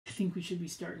think we should be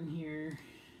starting here.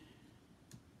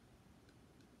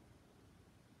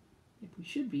 If we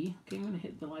should be. Okay, I'm going to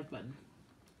hit the live button.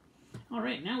 All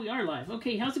right, now we are live.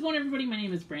 Okay, how's it going, everybody? My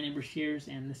name is Brandon Brashears,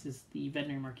 and this is the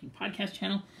Veterinary Marketing Podcast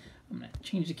channel. I'm going to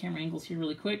change the camera angles here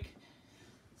really quick.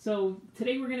 So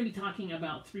today we're going to be talking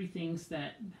about 3 things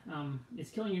that is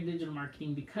killing your digital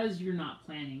marketing because you're not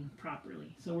planning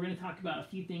properly. So we're going to talk about a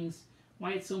few things,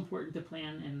 why it's so important to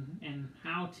plan, and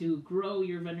how to grow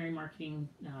your veterinary marketing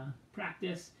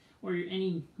practice, or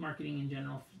any marketing in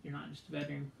general if you're not just a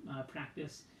veterinary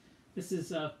practice. This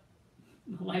is a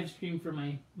live stream for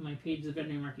my page, the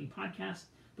Veterinary Marketing Podcast,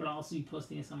 but I'll also be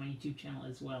posting this on my YouTube channel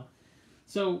as well.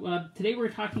 So today we're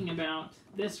talking about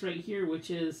this right here,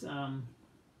 which is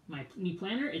my new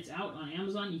planner. It's out on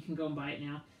Amazon. You can go and buy it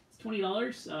now. It's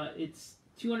 $20. It's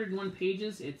 201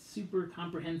 pages. It's super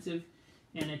comprehensive,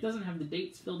 and it doesn't have the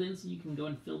dates filled in, so you can go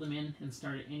and fill them in and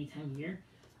start at any time of year.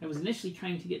 I was initially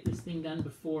trying to get this thing done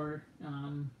before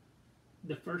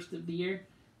the first of the year,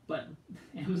 but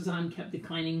Amazon kept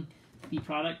declining the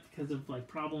product because of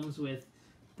problems with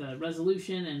the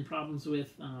resolution and problems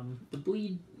with the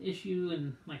bleed issue,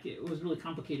 and it was really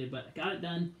complicated, but I got it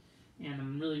done, and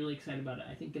I'm really excited about it.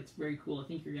 I think it's very cool. I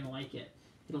think you're going to like it.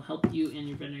 It'll help you in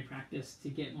your veterinary practice to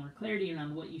get more clarity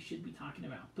around what you should be talking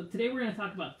about. But today we're going to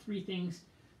talk about 3 things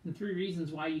and 3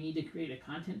 reasons why you need to create a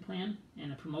content plan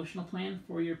and a promotional plan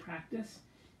for your practice.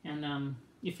 And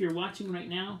if you're watching right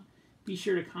now, be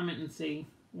sure to comment and say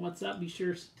what's up. Be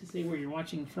sure to say where you're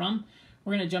watching from.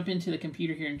 We're going to jump into the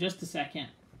computer here in just a second.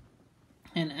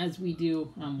 And as we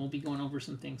do, we'll be going over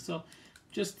some things. So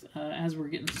just as we're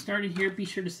getting started here, be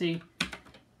sure to say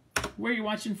where you're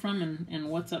watching from and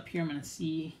what's up here. I'm going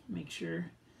to make sure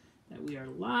that we are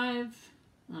live.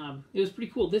 It was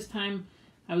pretty cool. This time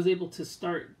I was able to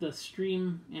start the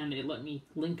stream and it let me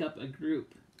link up a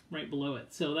group right below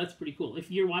it. So that's pretty cool. If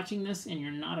you're watching this and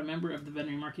you're not a member of the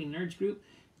Veterinary Marketing Nerds group,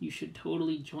 you should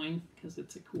totally join because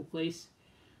it's a cool place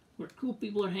where cool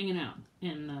people are hanging out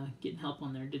and getting help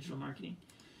on their digital marketing.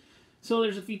 So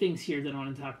there's a few things here that I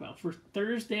want to talk about. For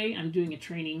Thursday, I'm doing a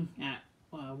training at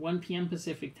 1 p.m.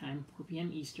 Pacific time, 4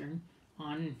 p.m. Eastern,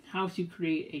 on how to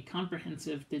create a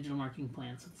comprehensive digital marketing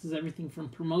plan. So this is everything from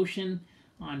promotion,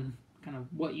 on kind of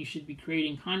what you should be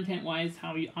creating content-wise,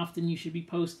 how often you should be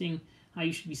posting, how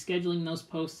you should be scheduling those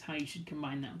posts, how you should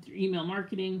combine that with your email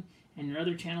marketing and your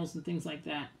other channels and things like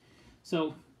that.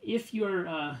 So if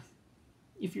you're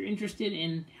interested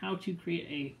in how to create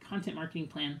a content marketing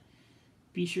plan,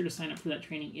 be sure to sign up for that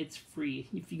training. It's free.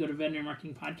 If you go to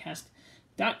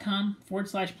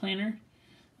veterinarymarketingpodcast.com/planner,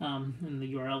 and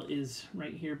the URL is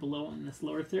right here below in this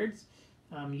lower thirds,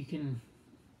 you can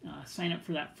sign up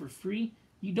for that for free.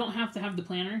 You don't have to have the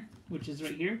planner, which is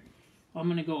right here. I'm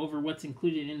going to go over what's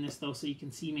included in this, though, so you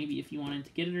can see maybe if you wanted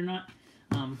to get it or not.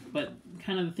 But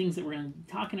kind of the things that we're going to be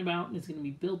talking about is going to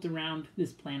be built around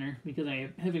this planner, because I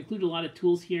have included a lot of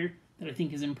tools here that I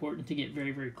think is important to get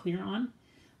very clear on,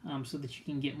 so that you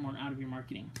can get more out of your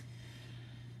marketing.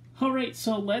 All right,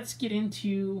 so let's get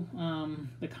into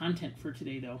the content for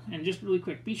today, though. And just really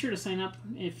quick, be sure to sign up.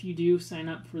 If you do sign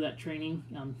up for that training,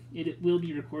 it will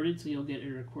be recorded, so you'll get a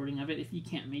recording of it. If you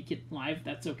can't make it live,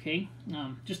 that's okay.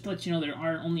 Just to let you know, there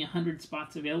are only 100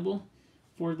 spots available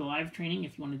for the live training.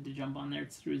 If you wanted to jump on there,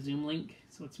 it's through a Zoom link,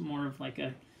 so it's more of like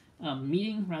a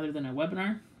meeting rather than a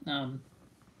webinar.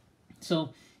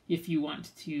 So if you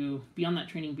want to be on that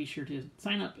training, be sure to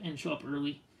sign up and show up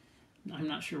early. I'm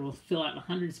not sure we'll fill out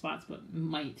 100 spots, but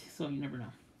might, so you never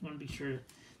know. You want to be sure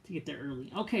to get there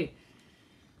early. Okay,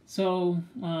 so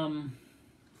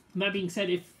that being said,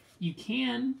 if you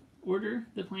can order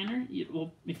the planner,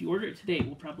 if you order it today, it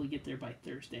will probably get there by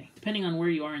Thursday, depending on where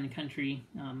you are in the country.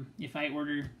 If I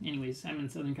order, anyways, I'm in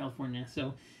Southern California,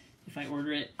 so if I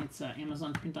order it, it's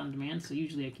Amazon Print on Demand, so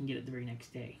usually I can get it the very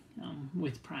next day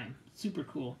with Prime. Super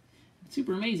cool.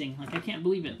 Super amazing. I can't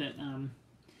believe it that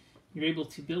you're able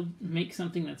to make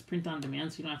something that's print on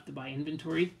demand, so you don't have to buy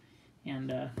inventory, and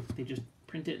they just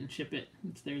print it and ship it.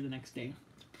 It's there the next day.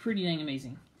 It's pretty dang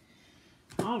amazing.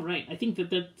 All right, I think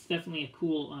that's definitely a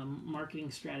cool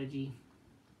marketing strategy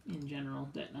in general.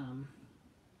 That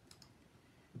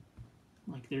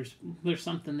there's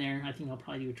something there. I think I'll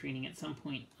probably do a training at some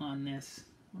point on this.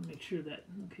 I'll make sure that.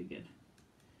 Okay, good.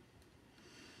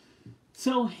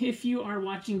 So if you are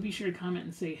watching, be sure to comment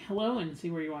and say hello and say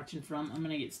where you're watching from. I'm going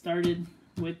to get started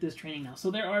with this training now. So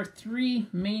there are 3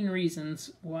 main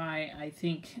reasons why I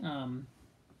think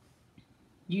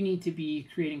you need to be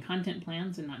creating content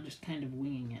plans and not just kind of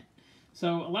winging it.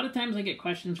 So a lot of times I get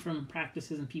questions from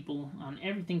practices and people on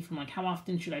everything from how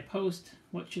often should I post,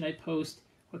 what should I post,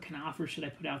 what kind of offers should I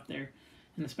put out there.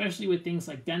 And especially with things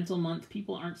like Dental Month,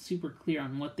 people aren't super clear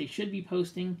on what they should be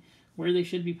posting, where they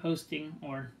should be posting,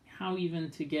 or how even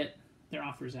to get their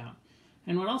offers out.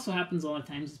 And what also happens a lot of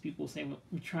times is people say, well,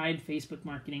 we tried Facebook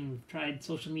marketing, we've tried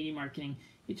social media marketing,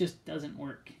 it just doesn't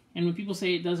work. And when people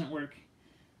say it doesn't work,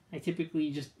 I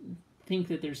typically just think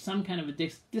that there's some kind of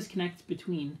a disconnect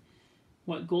between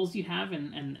what goals you have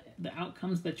and the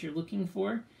outcomes that you're looking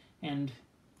for and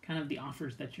kind of the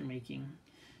offers that you're making.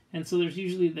 And so there's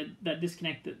usually that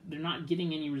disconnect that they're not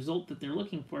getting any result that they're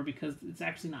looking for because it's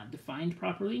actually not defined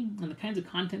properly, and the kinds of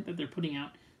content that they're putting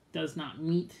out does not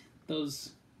meet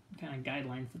those kind of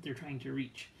guidelines that they're trying to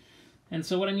reach. And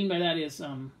so what I mean by that is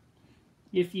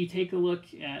if you take a look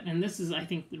at, and this is I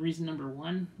think the reason number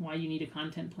one why you need a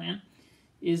content plan,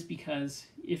 is because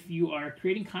if you are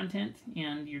creating content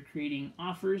and you're creating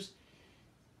offers,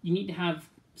 you need to have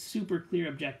super clear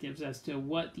objectives as to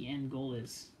what the end goal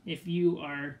is. If you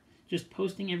are just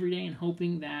posting every day and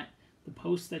hoping that the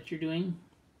posts that you're doing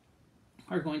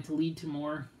are going to lead to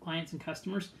more clients and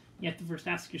customers, you have to first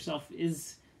ask yourself,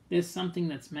 is this something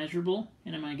that's measurable,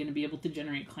 and am I going to be able to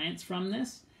generate clients from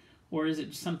this? Or is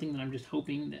it just something that I'm just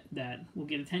hoping that will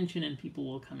get attention and people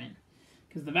will come in?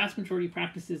 Because the vast majority of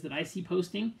practices that I see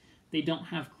posting, they don't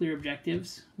have clear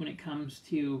objectives when it comes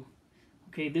to,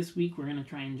 okay, this week we're going to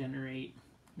try and generate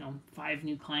 5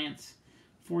 new clients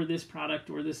for this product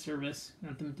or this service. We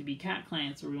want them to be cat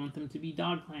clients, or we want them to be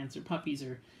dog clients or puppies,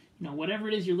 or whatever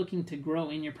it is you're looking to grow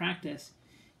in your practice.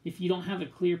 If you don't have a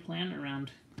clear plan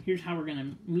around here's how we're going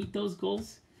to meet those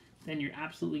goals, then you're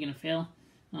absolutely going to fail.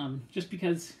 Just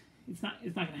because it's not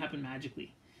going to happen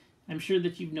magically. I'm sure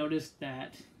that you've noticed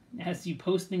that as you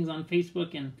post things on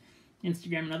Facebook and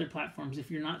Instagram and other platforms,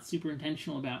 if you're not super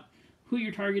intentional about who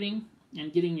you're targeting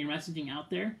and getting your messaging out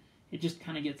there, it just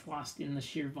kind of gets lost in the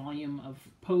sheer volume of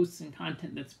posts and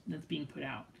content that's being put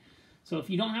out. So if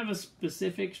you don't have a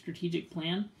specific strategic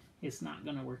plan, it's not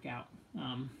going to work out.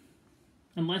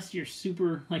 Unless you're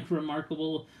super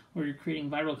remarkable, or you're creating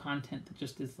viral content that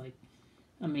just is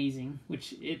amazing,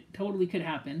 which it totally could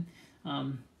happen.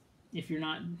 If you're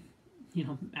not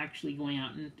actually going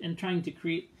out and trying to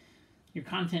create your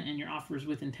content and your offers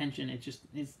with intention,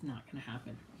 it's not going to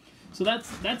happen. So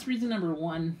that's reason number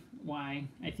one why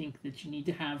I think that you need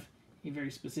to have a very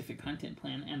specific content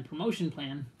plan and promotion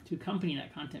plan to accompany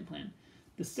that content plan.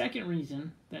 The second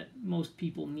reason that most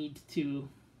people need to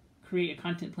create a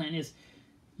content plan is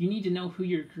you need to know who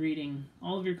you're creating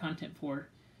all of your content for.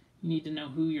 You need to know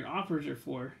who your offers are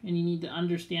for, and you need to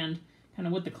understand kind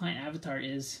of what the client avatar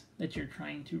is that you're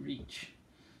trying to reach.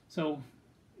 So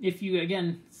if you,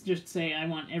 again, just say, I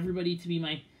want everybody to be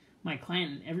my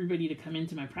client and everybody to come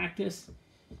into my practice,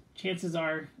 chances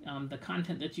are the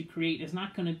content that you create is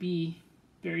not going to be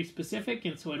very specific,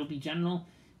 and so it'll be general.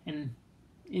 And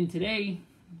in today,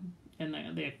 in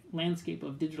the landscape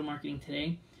of digital marketing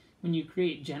today, when you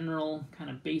create general kind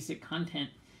of basic content,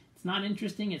 it's not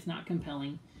interesting, it's not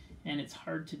compelling, and it's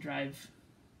hard to drive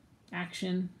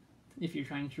action if you're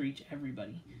trying to reach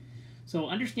everybody. So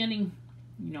understanding,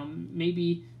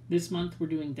 maybe this month we're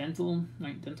doing dental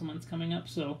month's coming up,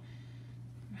 so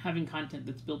having content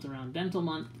that's built around Dental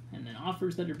Month, and then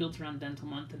offers that are built around Dental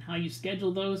Month, and how you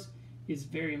schedule those is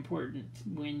very important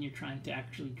when you're trying to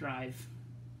actually drive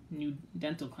new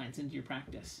dental clients into your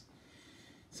practice.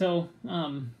 So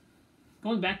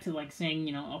going back to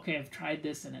saying, okay, I've tried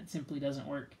this and it simply doesn't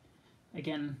work.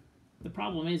 Again, the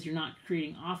problem is you're not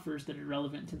creating offers that are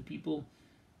relevant to the people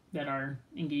that are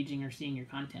engaging or seeing your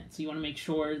content. So you want to make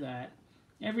sure that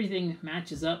everything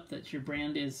matches up, that your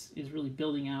brand is really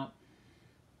building out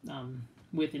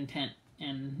with intent,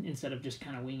 and instead of just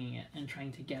kind of winging it and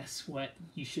trying to guess what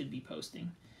you should be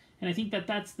posting. And I think that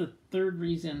that's the third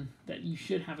reason that you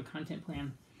should have a content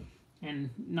plan,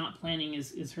 and not planning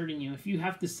is hurting you. If you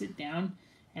have to sit down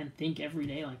and think every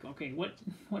day, okay,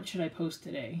 what should I post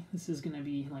today? This is going to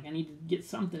be I need to get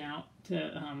something out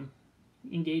to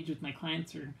engage with my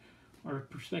clients or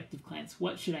prospective clients.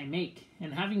 What should I make?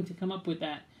 And having to come up with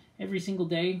that every single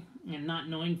day and not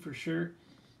knowing for sure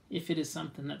if it is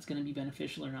something that's going to be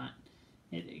beneficial or not,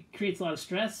 it creates a lot of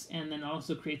stress, and then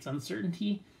also creates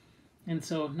uncertainty. And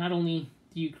so not only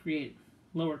do you create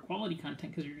lower quality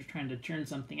content because you're just trying to churn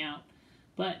something out,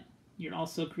 but you're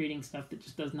also creating stuff that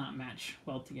just does not match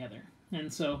well together.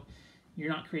 And so you're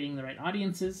not creating the right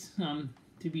audiences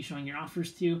to be showing your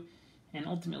offers to, and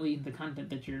ultimately the content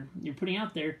that you're putting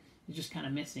out there is just kind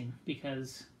of missing,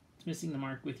 because it's missing the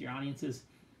mark with your audiences,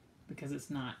 because it's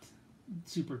not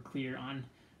super clear on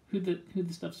who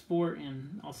the stuff's for,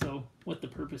 and also what the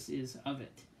purpose is of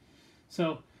it.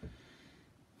 So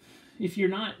if you're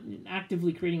not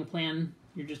actively creating a plan,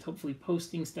 you're just hopefully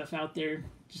posting stuff out there,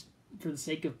 just for the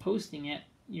sake of posting it,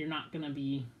 you're not going to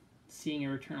be seeing a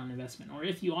return on investment. Or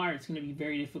if you are, it's going to be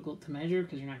very difficult to measure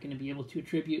because you're not going to be able to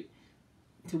attribute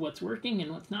to what's working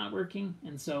and what's not working.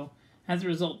 And so as a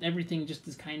result, everything just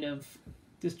is kind of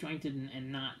disjointed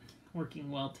and not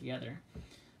working well together.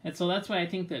 And so that's why I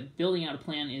think that building out a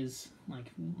plan is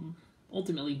like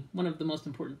ultimately one of the most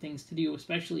important things to do,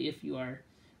 especially if you are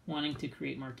wanting to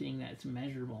create marketing that's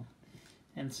measurable.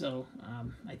 And so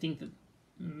I think that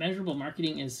measurable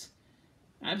marketing is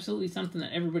absolutely something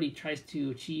that everybody tries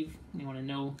to achieve. They want to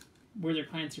know where their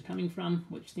clients are coming from,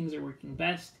 which things are working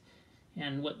best,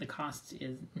 and what the cost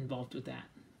is involved with that.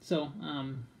 So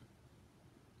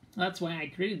that's why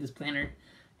I created this planner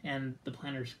and the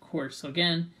planner's course. So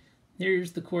again,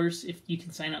 there's the course. If you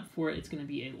can sign up for it, it's going to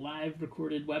be a live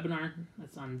recorded webinar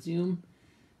that's on Zoom.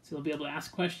 So you'll be able to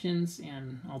ask questions,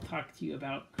 and I'll talk to you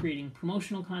about creating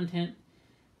promotional content,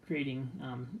 creating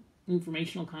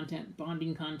informational content,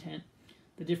 bonding content,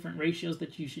 the different ratios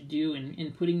that you should do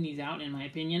in putting these out, in my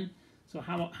opinion. So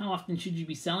how often should you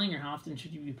be selling, or how often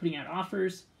should you be putting out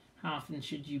offers? How often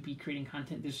should you be creating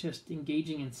content that's just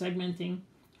engaging and segmenting?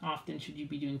 How often should you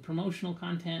be doing promotional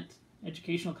content,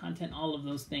 educational content, all of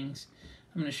those things?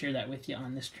 I'm going to share that with you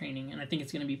on this training, and I think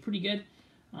it's going to be pretty good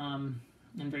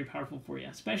and very powerful for you,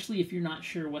 especially if you're not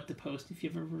sure what to post. If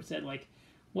you've ever said, like,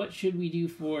 what should we do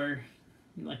for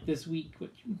like this week?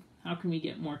 How can we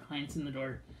get more clients in the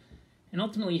door? And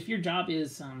ultimately, if your job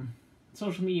is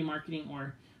social media marketing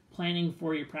or planning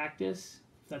for your practice,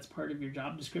 if that's part of your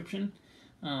job description,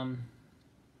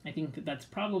 I think that that's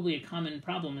probably a common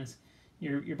problem. Is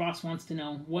your boss wants to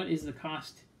know what is the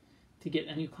cost to get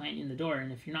a new client in the door,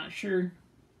 and if you're not sure,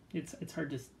 it's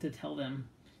hard to tell them,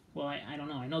 well, I don't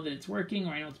know. I know that it's working,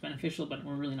 or I know it's beneficial, but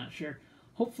we're really not sure.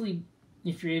 Hopefully,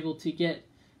 if you're able to get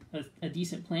a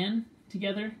decent plan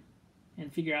together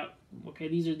and figure out, okay,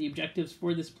 these are the objectives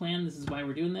for this plan, this is why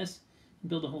we're doing this, and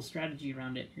build a whole strategy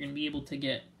around it, you're going to be able to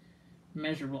get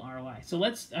measurable ROI. So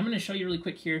I'm going to show you really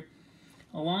quick here,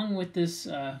 along with this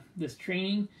this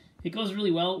training. It goes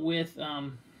really well with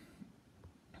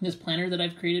this planner that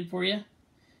I've created for you.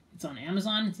 It's on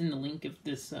Amazon. It's in the link of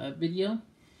this video.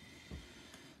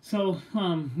 So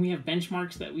we have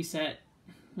benchmarks that we set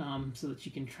so that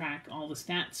you can track all the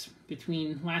stats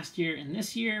between last year and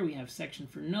this year. We have a section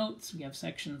for notes. We have a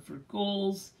section for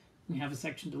goals. We have a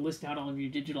section to list out all of your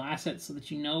digital assets so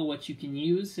that you know what you can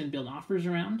use and build offers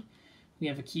around. We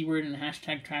have a keyword and a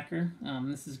hashtag tracker.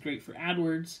 This is great for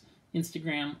AdWords,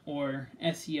 Instagram, or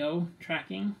SEO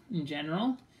tracking in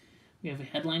general. We have a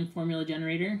headline formula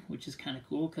generator, which is kind of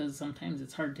cool because sometimes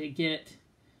it's hard to get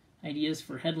ideas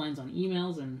for headlines on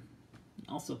emails, and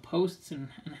also posts, and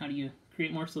how do you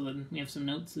create more. So then we have some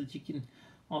notes so that you can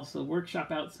also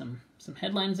workshop out some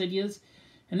headlines ideas.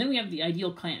 And then we have the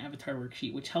ideal client avatar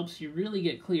worksheet, which helps you really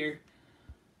get clear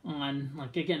on,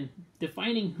 like, again,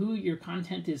 defining who your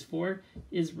content is for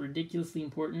is ridiculously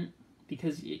important,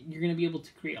 because you're going to be able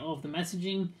to create all of the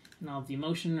messaging and all of the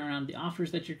emotion around the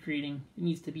offers that you're creating. It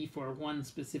needs to be for one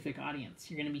specific audience.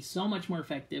 You're going to be so much more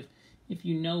effective if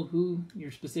you know who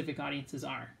your specific audiences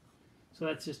are. So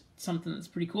that's just something that's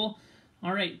pretty cool.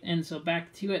 All right, and so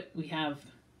back to it.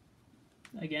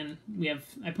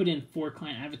 I put in 4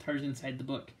 client avatars inside the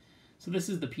book. So this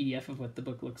is the PDF of what the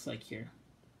book looks like here.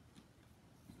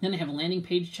 Then I have a landing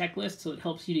page checklist, so it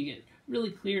helps you to get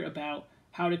really clear about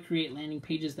how to create landing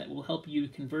pages that will help you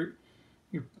convert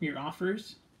your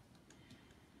offers,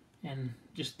 and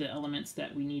just the elements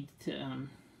that we need to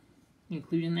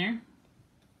include in there.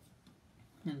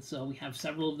 And so we have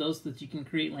several of those that you can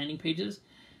create landing pages.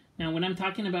 Now, when I'm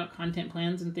talking about content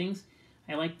plans and things,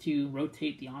 I like to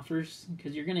rotate the offers,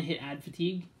 because you're going to hit ad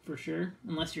fatigue for sure,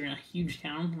 unless you're in a huge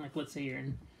town. Like, let's say you're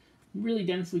in a really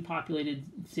densely populated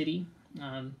city.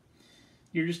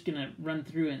 You're just going to run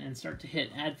through and start to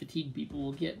hit ad fatigue. People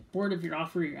will get bored of your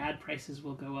offer, your ad prices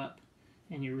will go up,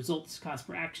 and your results, cost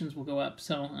per actions, will go up.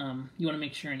 So you want to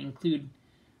make sure and include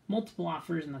multiple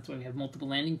offers, and that's why we have multiple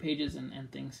landing pages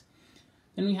and things.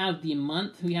 Then we have the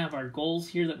month. We have our goals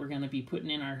here that we're going to be putting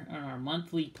in our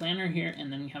monthly planner here, and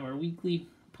then we have our weekly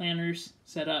planners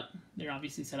set up. They're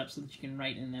obviously set up so that you can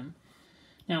write in them.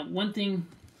 Now, one thing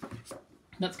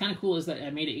that's kind of cool is that I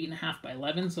made it 8.5 by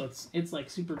 11, so it's like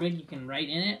super big. You can write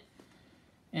in it,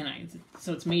 and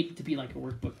so it's made to be like a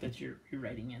workbook that you're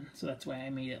writing in. So that's why I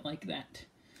made it like that.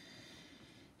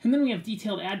 And then we have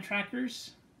detailed ad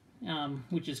trackers,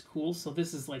 which is cool. So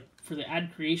this is like for the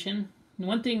ad creation.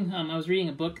 One thing, I was reading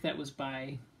a book that was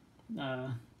by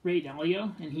Ray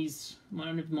Dalio, and he's one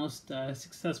of the most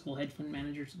successful hedge fund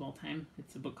managers of all time.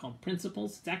 It's a book called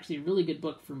Principles. It's actually a really good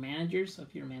book for managers, so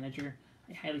if you're a manager,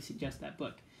 I highly suggest that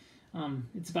book.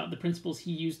 It's about the principles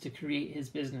he used to create his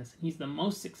business. He's the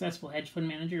most successful hedge fund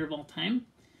manager of all time.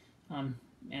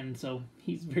 And so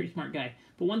he's a very smart guy.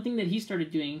 But one thing that he started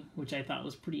doing, which I thought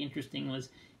was pretty interesting, was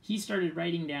he started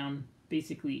writing down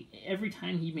basically every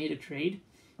time he made a trade,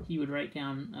 he would write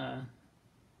down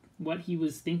what he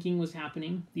was thinking was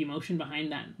happening, the emotion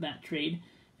behind that trade,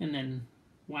 and then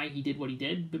why he did what he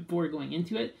did before going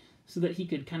into it, so that he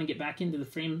could kind of get back into the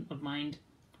frame of mind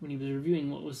when he was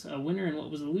reviewing what was a winner and what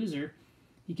was a loser.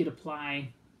 He could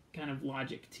apply kind of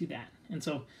logic to that. And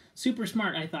so super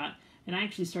smart, I thought. And I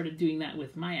actually started doing that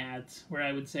with my ads, where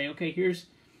I would say, okay, here's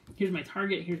my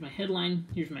target, here's my headline,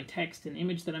 here's my text and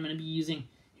image that I'm going to be using,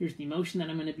 here's the emotion that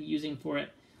I'm going to be using for it,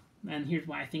 and here's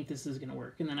why I think this is going to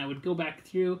work. And then I would go back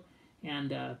through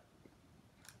and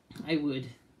I would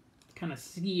kind of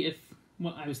see if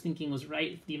what I was thinking was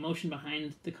right, if the emotion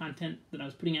behind the content that I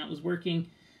was putting out was working,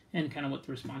 and kind of what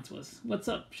the response was. What's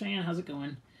up, Cheyenne? How's it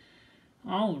going?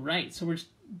 All right, so we're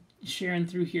sharing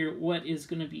through here what is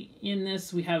going to be in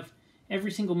this. We have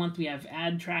every single month we have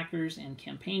ad trackers and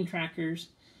campaign trackers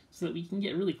so that we can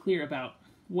get really clear about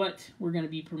what we're going to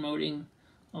be promoting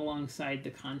alongside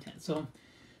the content. So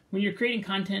when you're creating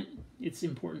content, it's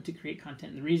important to create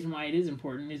content. And the reason why it is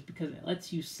important is because it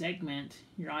lets you segment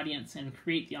your audience and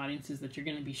create the audiences that you're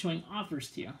going to be showing offers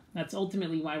to. That's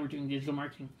ultimately why we're doing digital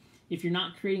marketing. If you're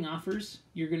not creating offers,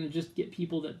 you're going to just get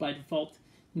people that by default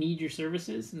need your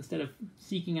services instead of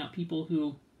seeking out people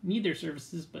who need their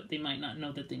services, but they might not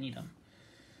know that they need them.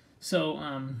 So,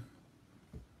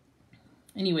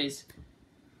 anyways,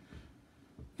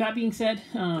 that being said,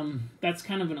 that's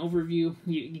kind of an overview.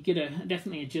 You get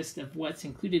definitely a gist of what's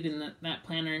included in that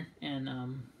planner, and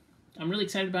I'm really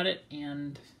excited about it,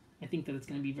 and I think that it's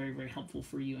going to be very, very helpful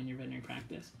for you in your veterinary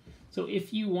practice. So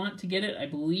if you want to get it, I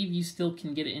believe you still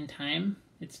can get it in time.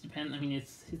 It's depend. I mean,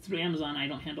 it's through Amazon. I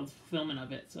don't handle the fulfillment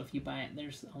of it, so if you buy it,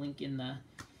 there's a link in the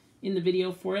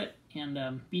video for it. And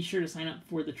be sure to sign up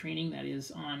for the training that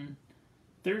is on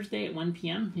Thursday at 1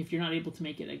 p.m. If you're not able to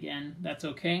make it again, that's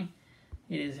okay.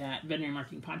 It is at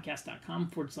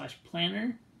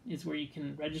veterinarymarketingpodcast.com/planner is where you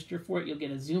can register for it. You'll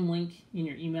get a Zoom link in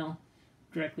your email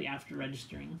directly after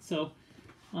registering. So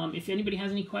if anybody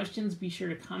has any questions, be sure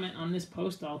to comment on this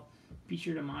post. I'll be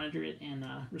sure to monitor it and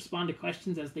respond to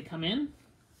questions as they come in.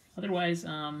 Otherwise,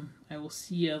 I will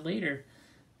see you later.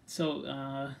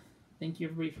 So thank you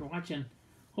everybody for watching.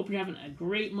 Hope you're having a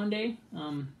great Monday.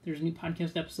 There's a new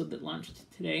podcast episode that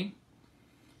launched today.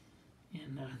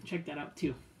 And check that out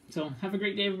too. So have a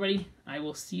great day, everybody. I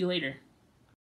will see you later.